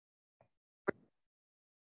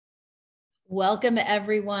Welcome,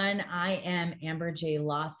 everyone. I am Amber J.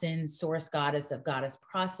 Lawson, Source Goddess of Goddess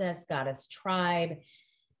Process, Goddess Tribe,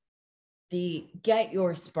 the Get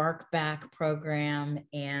Your Spark Back program,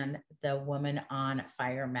 and the Woman on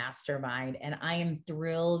Fire Mastermind. And I am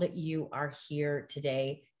thrilled you are here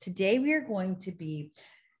today. Today, we are going to be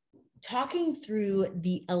talking through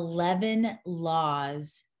the 11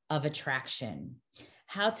 laws of attraction,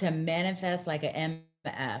 how to manifest like an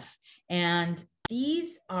MF. And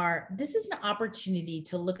this is an opportunity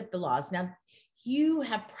to look at the laws. Now, you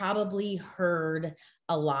have probably heard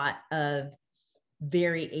a lot of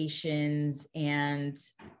variations and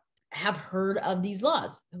have heard of these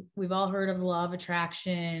laws. We've all heard of the law of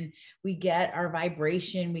attraction. We get our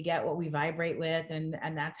vibration, we get what we vibrate with, and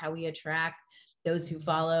that's how we attract. Those who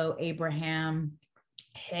follow Abraham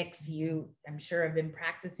Hicks, I'm sure have been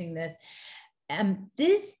practicing this.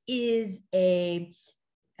 This is a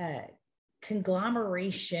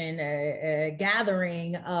conglomeration, a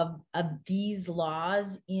gathering of these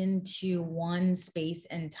laws into one space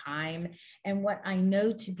and time. And what I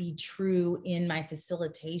know to be true in my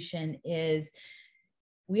facilitation is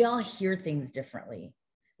we all hear things differently.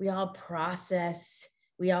 We all process.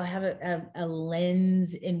 We all have a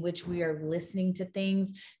lens in which we are listening to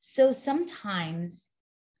things. So sometimes,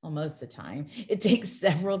 well, most of the time, it takes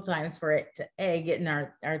several times for it to get in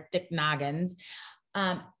our thick noggins.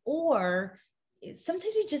 Or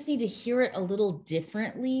sometimes we just need to hear it a little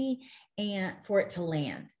differently and for it to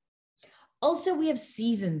land. Also, we have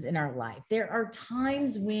seasons in our life. There are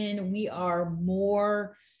times when we are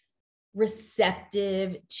more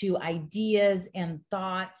receptive to ideas and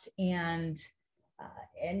thoughts and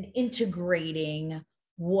integrating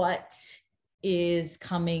what is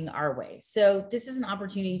coming our way. So this is an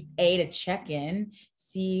opportunity, to check in,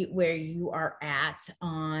 see where you are at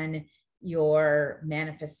on your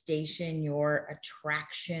manifestation, your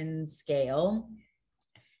attraction scale,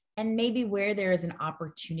 and maybe where there is an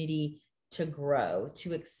opportunity to grow,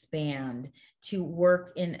 to expand, to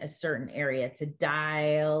work in a certain area, to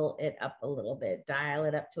dial it up a little bit, dial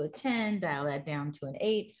it up to a 10, dial that down to an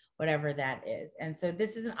 8, whatever that is. And so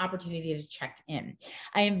this is an opportunity to check in.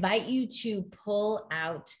 I invite you to pull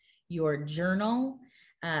out your journal,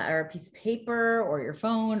 or a piece of paper or your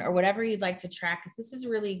phone or whatever you'd like to track, because this is a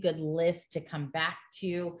really good list to come back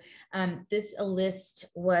to. This list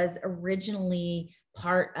was originally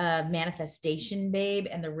part of Manifestation Babe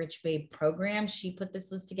and the Rich Babe program. She put this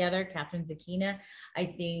list together, Catherine Zakina. I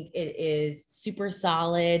think it is super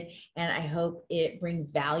solid, and I hope it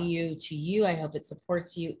brings value to you. I hope it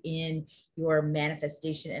supports you in your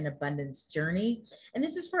manifestation and abundance journey. And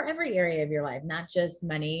this is for every area of your life, not just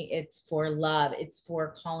money. It's for love. It's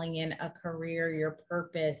for calling in a career, your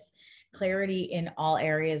purpose, clarity in all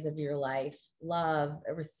areas of your life, love,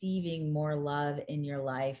 receiving more love in your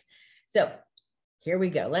life. So here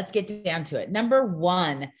we go. Let's get down to it. Number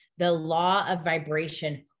 1, the law of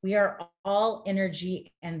vibration. We are all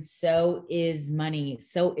energy, and so is money.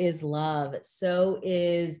 So is love. So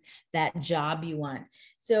is that job you want.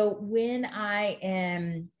 So when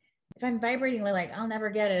if I'm vibrating like I'll never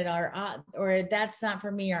get it, or that's not for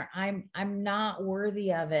me, or I'm not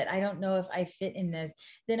worthy of it, I don't know if I fit in this,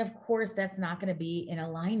 then of course that's not going to be in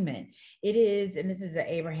alignment. It is, and this is an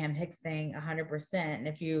Abraham Hicks thing, 100%. And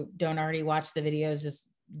if you don't already watch the videos, just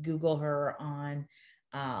Google her on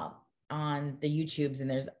the YouTubes, and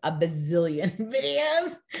there's a bazillion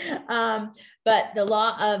videos. But the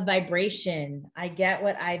law of vibration, I get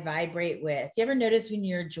what I vibrate with. You ever notice when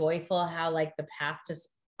you're joyful, how like the path just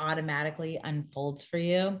automatically unfolds for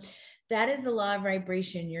you? That is the law of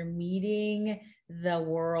vibration. You're meeting the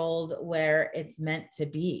world where it's meant to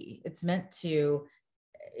be.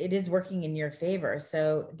 It is working in your favor.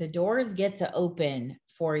 So the doors get to open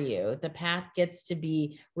for you. The path gets to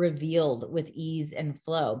be revealed with ease and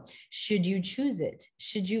flow. Should you choose it?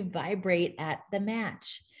 Should you vibrate at the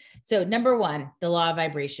match? So number 1, the law of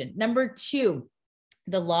vibration. Number 2,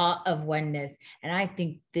 the law of oneness. And I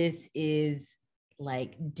think this is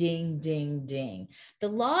like ding, ding, ding. The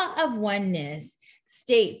law of oneness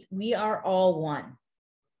states we are all one.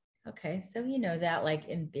 Okay, so you know that, like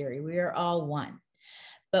in theory, we are all one.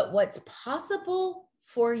 But what's possible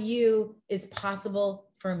for you is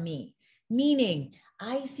possible for me. Meaning,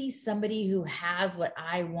 I see somebody who has what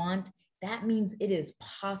I want. That means it is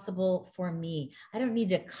possible for me. I don't need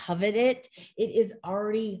to covet it. It is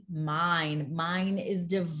already mine. Mine is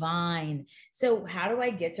divine. So how do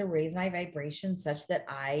I get to raise my vibration such that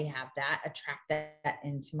I have that, attract that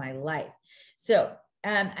into my life? So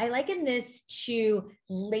I liken this to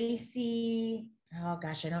Lacey oh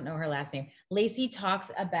gosh, I don't know her last name. Lacey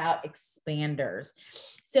talks about expanders.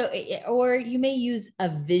 So, or you may use a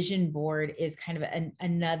vision board is kind of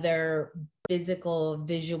another physical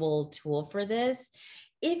visual tool for this.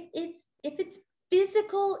 If it's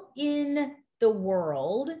physical in the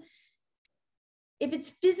world, if it's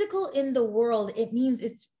physical in the world, it means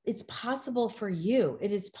it's possible for you.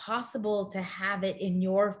 It is possible to have it in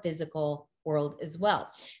your physical world as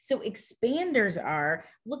well. So expanders are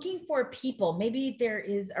looking for people. Maybe there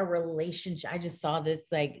is a relationship. I just saw this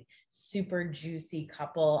like super juicy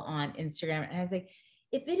couple on Instagram, and I was like,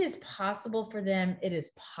 if it is possible for them, it is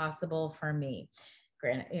possible for me.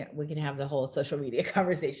 Granted, you know, we can have the whole social media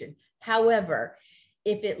conversation. However,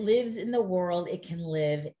 if it lives in the world, it can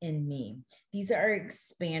live in me. These are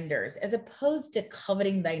expanders. As opposed to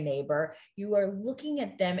coveting thy neighbor, you are looking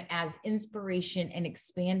at them as inspiration and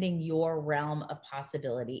expanding your realm of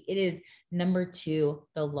possibility. It is number 2,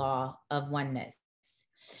 the law of oneness.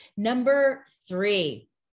 Number 3,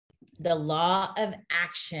 the law of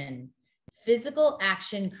action. Physical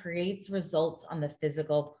action creates results on the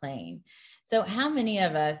physical plane. So how many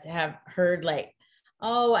of us have heard like,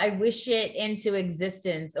 oh, I wish it into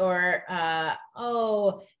existence, or,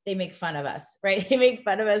 oh, they make fun of us, right? They make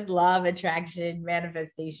fun of us, law of attraction,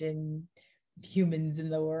 manifestation, humans in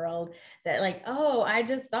the world, that like, oh, I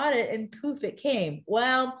just thought it and poof, it came.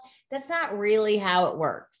 Well, that's not really how it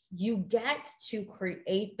works. You get to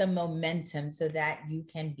create the momentum so that you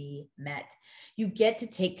can be met. You get to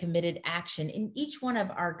take committed action in each one of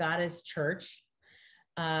our Goddess Church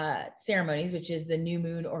ceremonies, which is the new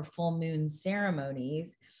moon or full moon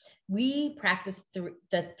ceremonies. We practice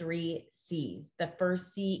the 3 C's. The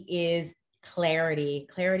first C is clarity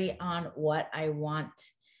on what I want.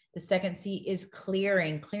 The second C is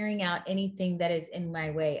clearing out anything that is in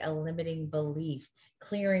my way, a limiting belief,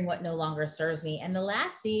 clearing what no longer serves me. And the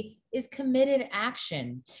last C is committed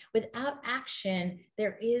action. Without action,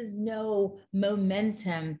 there is no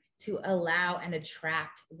momentum to allow and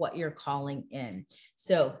attract what you're calling in.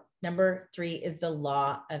 So number 3 is the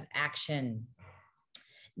law of action.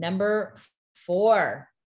 Number 4,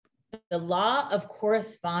 the law of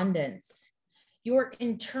correspondence. Your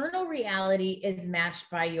internal reality is matched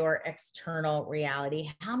by your external reality.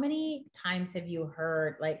 How many times have you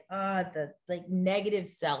heard like, the like negative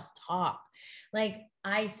self-talk? Like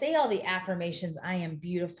I say all the affirmations, I am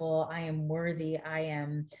beautiful, I am worthy, I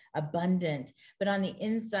am abundant. But on the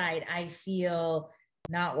inside, I feel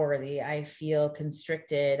not worthy. I feel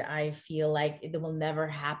constricted. I feel like it will never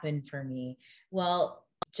happen for me. Well,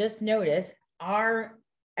 just notice our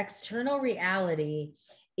external reality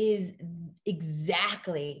is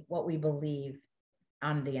exactly what we believe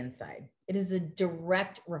on the inside. It is a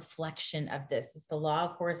direct reflection of this. It's the law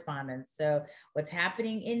of correspondence. So what's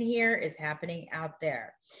happening in here is happening out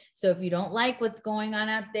there. So if you don't like what's going on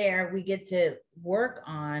out there, we get to work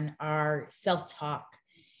on our self-talk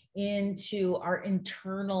into our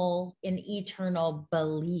internal and eternal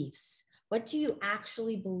beliefs. What do you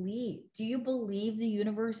actually believe? Do you believe the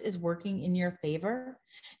universe is working in your favor?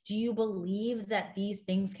 Do you believe that these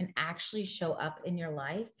things can actually show up in your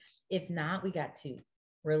life? If not, we got to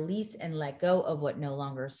release and let go of what no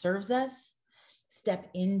longer serves us. Step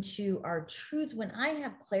into our truth. When I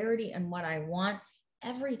have clarity on what I want,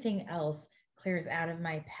 everything else clears out of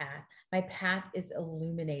my path. My path is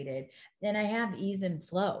illuminated and I have ease and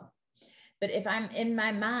flow. But if I'm in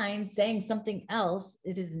my mind saying something else,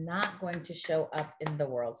 it is not going to show up in the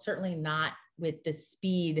world. Certainly not with the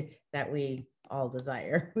speed that we all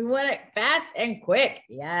desire. We want it fast and quick.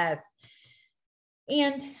 Yes.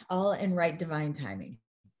 And all in right divine timing.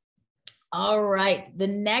 All right. The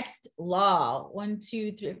next law, 1,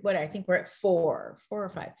 2, 3, what I think we're at 4 or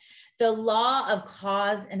 5. The law of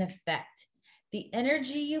cause and effect. The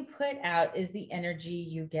energy you put out is the energy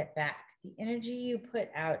you get back. The energy you put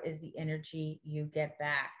out is the energy you get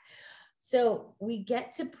back. So we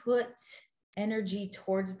get to put energy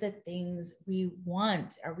towards the things we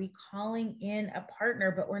want. Are we calling in a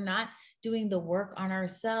partner, but we're not doing the work on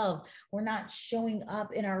ourselves? We're not showing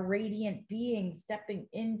up in our radiant being, stepping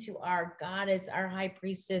into our goddess, our high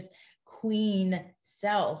priestess, queen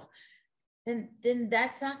self. Then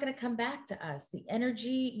that's not going to come back to us. The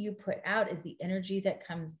energy you put out is the energy that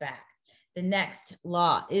comes back. The next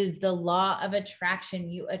law is the law of attraction.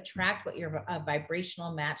 You attract what you're a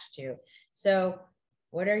vibrational match to. So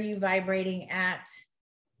what are you vibrating at?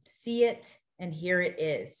 See it and here it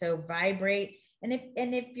is. So vibrate. And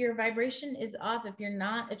if your vibration is off, if you're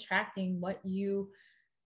not attracting what you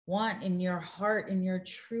want in your heart, in your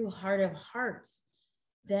true heart of hearts,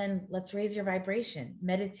 then let's raise your vibration.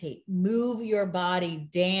 Meditate, move your body,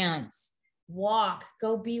 dance, walk,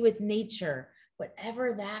 go be with nature.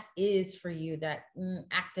 whatever that is for you that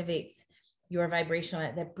activates your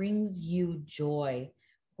vibrational, that brings you joy.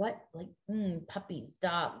 What, like puppies,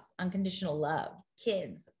 dogs, unconditional love,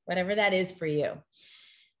 kids, whatever that is for you.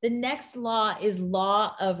 The next law is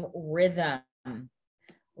law of rhythm.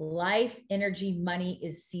 Life, energy, money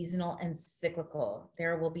is seasonal and cyclical.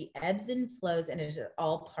 There will be ebbs and flows, and it is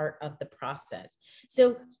all part of the process.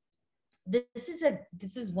 So this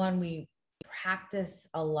is one we practice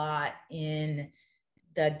a lot in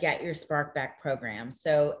the Get Your Spark Back program.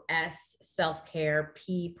 So S, self-care,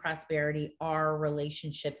 P, prosperity, R,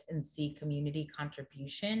 relationships, and C, community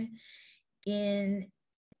contribution. In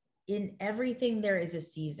everything, there is a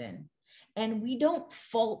season. And we don't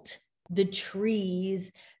fault the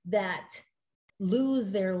trees that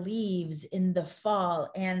lose their leaves in the fall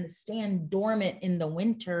and stand dormant in the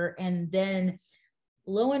winter, and then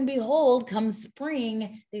lo and behold, come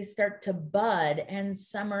spring, they start to bud, and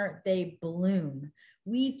summer, they bloom.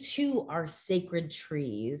 We too are sacred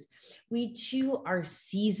trees. We too are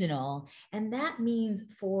seasonal. And that means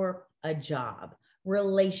for a job,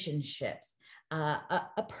 relationships,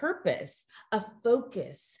 a purpose, a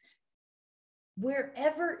focus,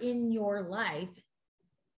 wherever in your life,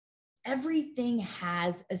 everything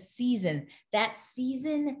has a season. That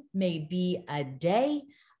season may be a day,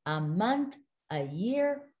 a month, a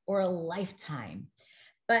year, or a lifetime.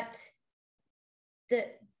 But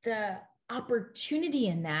the opportunity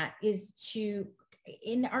in that is to,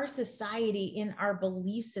 in our society, in our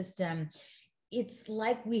belief system, it's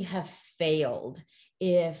like we have failed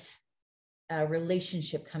if a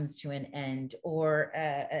relationship comes to an end, or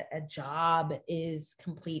a job is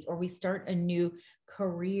complete, or we start a new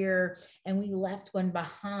career and we left one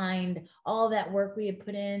behind, all that work we had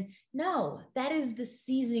put in. No, that is the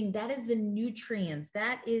seasoning. That is the nutrients.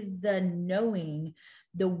 That is the knowing,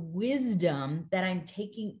 the wisdom that I'm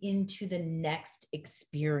taking into the next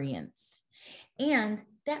experience. And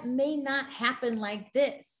that may not happen like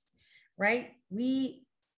this, right? We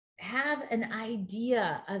have an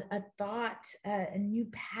idea, a thought, a new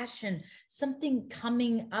passion, something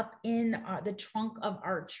coming up in the trunk of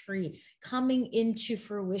our tree, coming into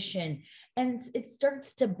fruition, and it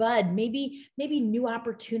starts to bud. Maybe new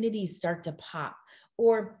opportunities start to pop,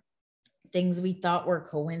 or things we thought were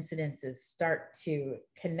coincidences start to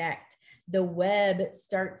connect. The web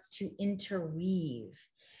starts to interweave.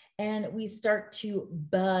 And we start to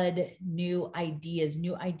bud new ideas.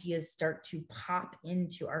 New ideas start to pop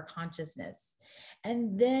into our consciousness.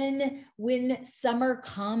 And then when summer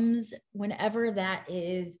comes, whenever that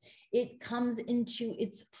is, it comes into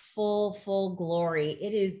its full glory.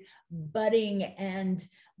 It is budding and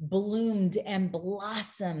bloomed and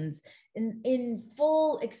blossoms in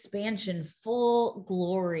full expansion, full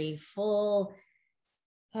glory, full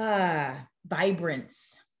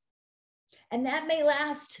vibrance. And that may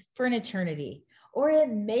last for an eternity, or it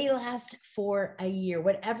may last for a year,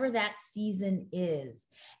 whatever that season is.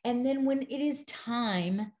 And then when it is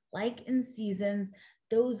time, like in seasons,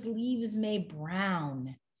 those leaves may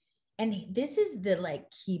brown. And this is the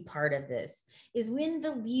key part of this, is when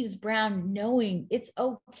the leaves brown, knowing it's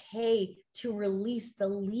okay to release the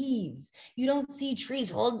leaves. You don't see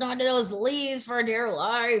trees holding on to those leaves for dear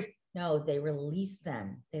life. No, they release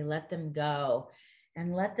them. They let them go.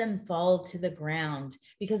 And let them fall to the ground,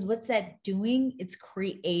 because what's that doing? It's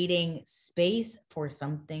creating space for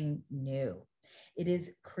something new. It is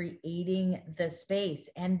creating the space,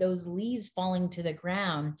 and those leaves falling to the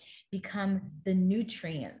ground become the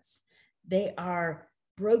nutrients. They are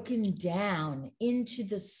broken down into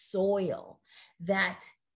the soil that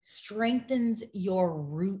strengthens your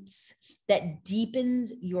roots, that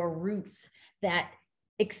deepens your roots, that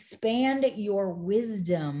expand your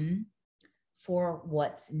wisdom for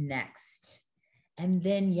what's next. And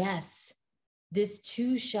then, yes, this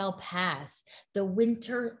too shall pass. The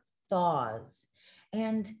winter thaws,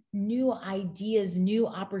 and new ideas, new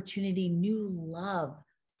opportunity, new love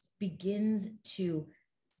begins to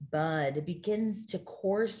bud, begins to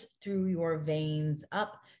course through your veins,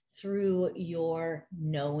 up through your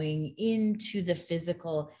knowing, into the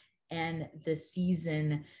physical, and the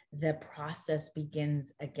season, the process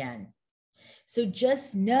begins again. So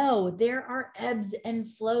just know there are ebbs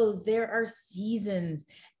and flows, there are seasons.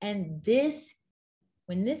 And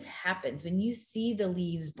when this happens, when you see the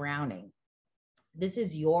leaves browning, this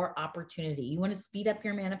is your opportunity. You want to speed up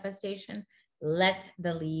your manifestation? Let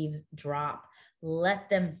the leaves drop. Let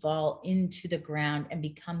them fall into the ground and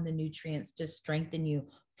become the nutrients to strengthen you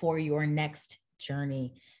for your next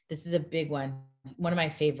journey. This is a big one of my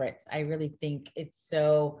favorites. I really think it's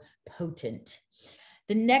so potent.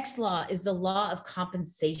 The next law is the law of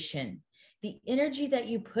compensation. The energy that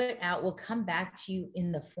you put out will come back to you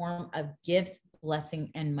in the form of gifts, blessing,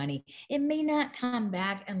 and money. It may not come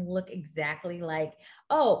back and look exactly like,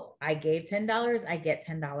 oh, I gave $10, I get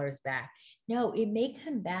 $10 back. No, it may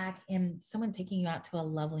come back in someone taking you out to a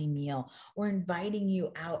lovely meal or inviting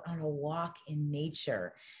you out on a walk in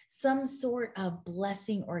nature, some sort of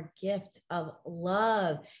blessing or gift of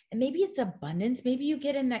love. And maybe it's abundance. Maybe you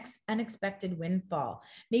get an unexpected windfall.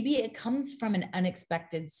 Maybe it comes from an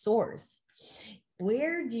unexpected source.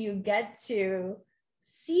 Where do you get to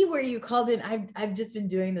see where you called in? I've just been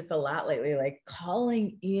doing this a lot lately, like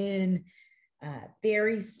calling in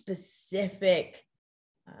very specific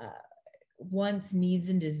wants, needs,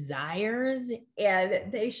 and desires,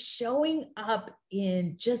 and they showing up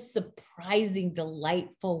in just surprising,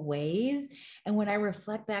 delightful ways. And when I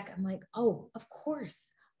reflect back, I'm like, oh, of course,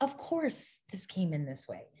 this came in this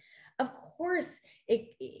way. Of course,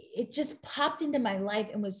 it just popped into my life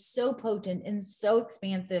and was so potent and so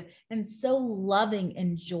expansive and so loving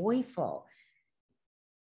and joyful.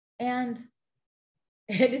 And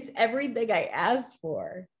it's everything I asked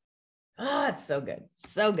for. Oh, it's so good.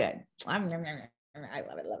 So good. I love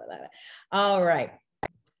it. All right.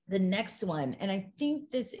 The next one, and I think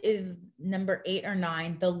this is number 8 or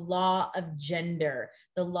 9, the law of gender.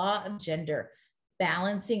 The law of gender.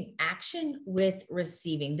 Balancing action with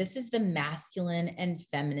receiving. This is the masculine and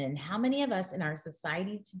feminine. How many of us in our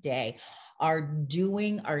society today are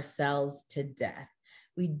doing ourselves to death?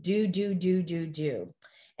 We do.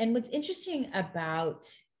 And what's interesting about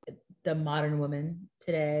the modern woman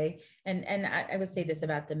today, and I would say this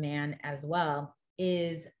about the man as well,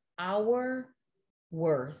 is our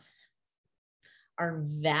worth, our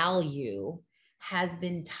value has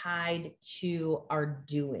been tied to our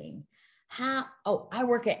doing. I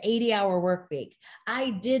work an 80-hour work week.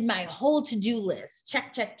 I did my whole to-do list.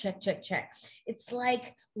 Check. It's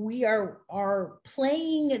like we are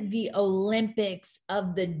playing the Olympics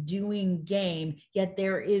of the doing game, yet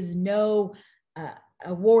there is no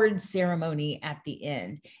award ceremony at the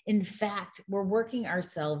end. In fact, we're working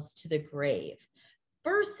ourselves to the grave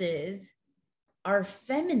versus our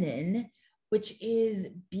feminine, which is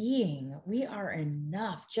being. We are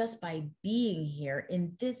enough just by being here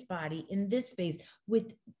in this body, in this space,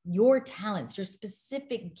 with your talents, your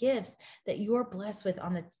specific gifts that you're blessed with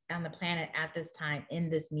on the planet at this time, in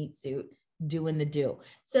this meat suit, doing the do.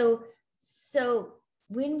 So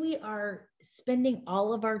when we are spending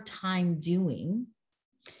all of our time doing,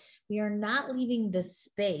 we are not leaving the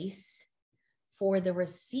space for the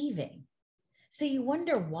receiving. So you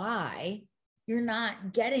wonder why you're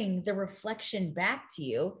not getting the reflection back to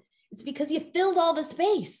you. It's because you filled all the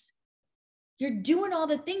space. You're doing all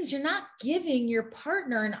the things. You're not giving your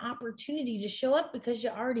partner an opportunity to show up because you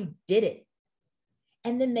already did it.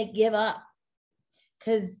 And then they give up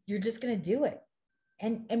because you're just going to do it.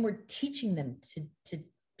 And we're teaching them to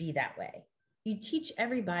be that way. You teach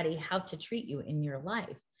everybody how to treat you in your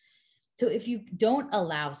life. So if you don't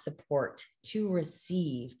allow support to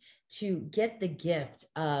receive, to get the gift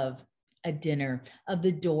of a dinner, of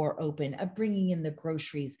the door open, of bringing in the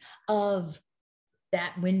groceries, of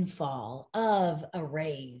that windfall, of a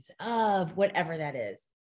raise, of whatever that is,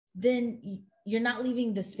 then you're not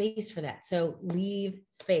leaving the space for that. So leave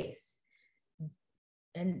space.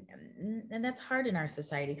 And that's hard in our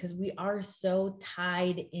society because we are so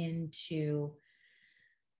tied into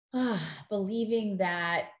believing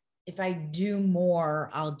that if I do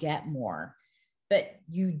more, I'll get more. But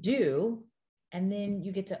you do. And then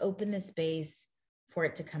you get to open the space for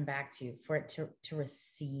it to come back to you, for it to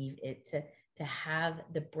receive it, to have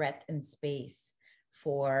the breadth and space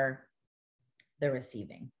for the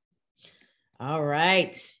receiving. All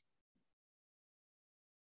right.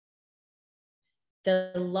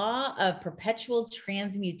 The law of perpetual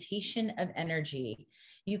transmutation of energy.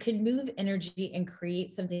 You can move energy and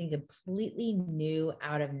create something completely new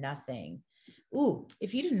out of nothing. Ooh,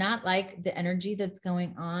 if you do not like the energy that's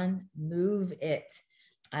going on, move it.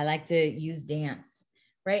 I like to use dance,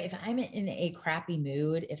 right? If I'm in a crappy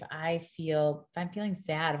mood, if I'm feeling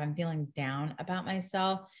sad, if I'm feeling down about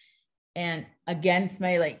myself and against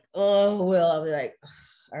my will, I'll be like,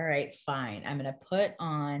 all right, fine. I'm going to put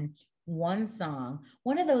on one song,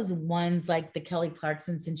 one of those ones like the Kelly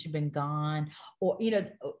Clarkson Since You've Been Gone, or,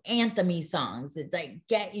 anthem-y songs that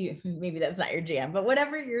get you, maybe that's not your jam, but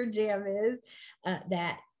whatever your jam is,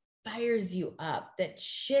 that fires you up, that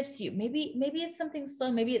shifts you. Maybe it's something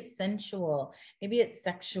slow, maybe it's sensual, maybe it's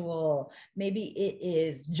sexual, maybe it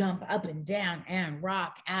is jump up and down and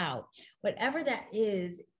rock out. Whatever that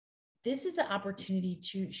is, this is an opportunity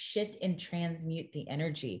to shift and transmute the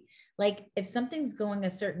energy. Like if something's going a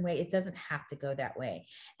certain way, it doesn't have to go that way.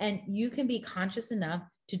 And you can be conscious enough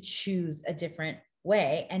to choose a different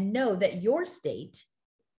way and know that your state,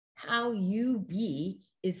 how you be,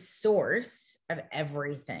 is source of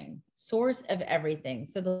everything, source of everything.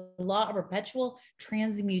 So the law of perpetual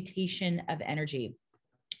transmutation of energy.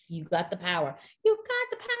 You got the power. You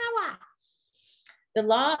got the power. The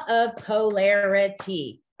law of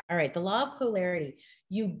polarity. All right, the law of polarity.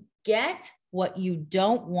 You get what you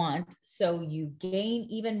don't want, so you gain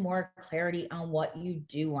even more clarity on what you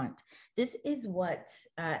do want. This is what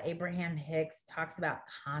Abraham Hicks talks about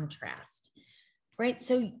contrast, right?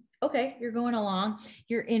 So, okay, you're going along,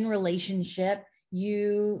 you're in relationship,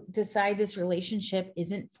 you decide this relationship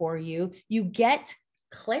isn't for you, you get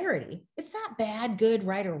clarity. It's not bad, good,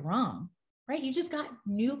 right, or wrong, right? You just got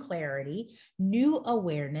new clarity, new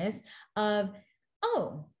awareness of,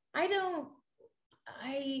 oh,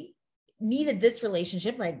 I needed this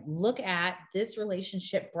relationship. Like, look at this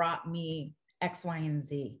relationship brought me X, Y, and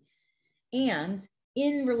Z. And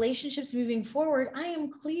in relationships moving forward, I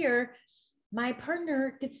am clear my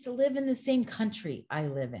partner gets to live in the same country I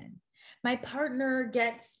live in. My partner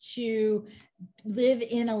gets to live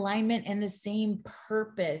in alignment and the same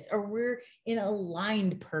purpose, or we're in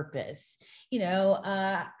aligned purpose. You know,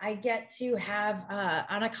 I get to have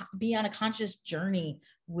be on a conscious journey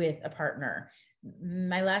with a partner.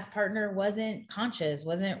 My last partner wasn't conscious,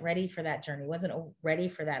 wasn't ready for that journey, wasn't ready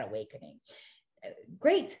for that awakening.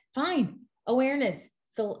 Great, fine, awareness.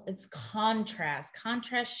 So it's contrast.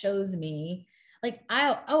 Contrast shows me like,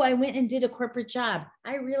 I went and did a corporate job.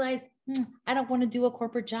 I realized I don't want to do a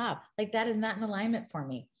corporate job. Like that is not in alignment for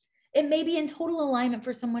me. It may be in total alignment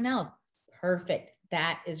for someone else. Perfect.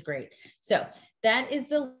 That is great. So that is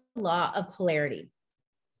the law of polarity.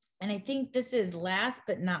 And I think this is last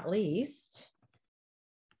but not least,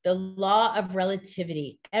 the law of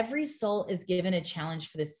relativity. Every soul is given a challenge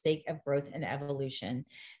for the sake of growth and evolution.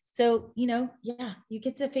 So, you know, yeah, you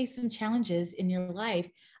get to face some challenges in your life.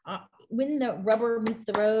 When the rubber meets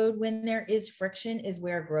the road, when there is friction, is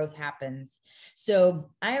where growth happens. So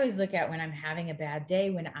I always look at when I'm having a bad day,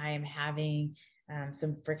 when I am having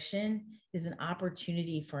some friction, is an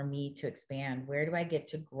opportunity for me to expand. Where do I get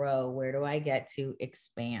to grow? Where do I get to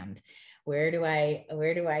expand? Where do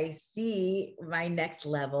I see my next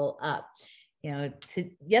level up? You know,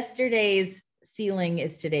 yesterday's ceiling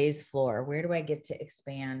is today's floor. Where do I get to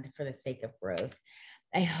expand for the sake of growth?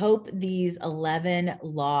 I hope these 11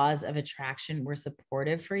 laws of attraction were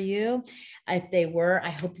supportive for you. If they were, I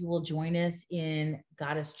hope you will join us in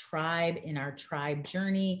Goddess Tribe, in our tribe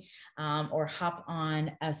journey, or hop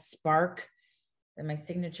on a Spark, my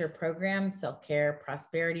signature program, self-care,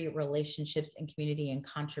 prosperity, relationships, and community and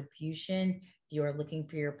contribution. If you are looking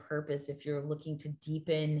for your purpose, if you're looking to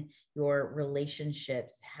deepen your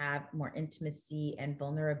relationships, have more intimacy and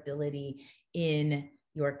vulnerability in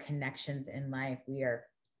your connections in life. We are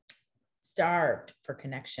starved for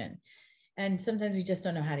connection. And sometimes we just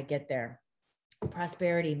don't know how to get there.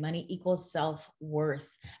 Prosperity, money equals self-worth,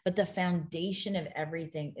 but the foundation of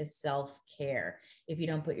everything is self-care. If you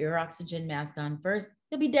don't put your oxygen mask on first,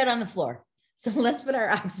 you'll be dead on the floor. So let's put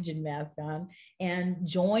our oxygen mask on and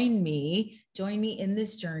join me in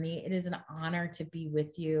this journey. It is an honor to be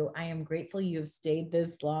with you. I am grateful you have stayed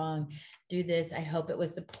this long. Do this. I hope it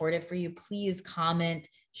was supportive for you. Please comment,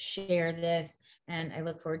 share this, and I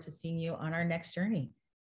look forward to seeing you on our next journey.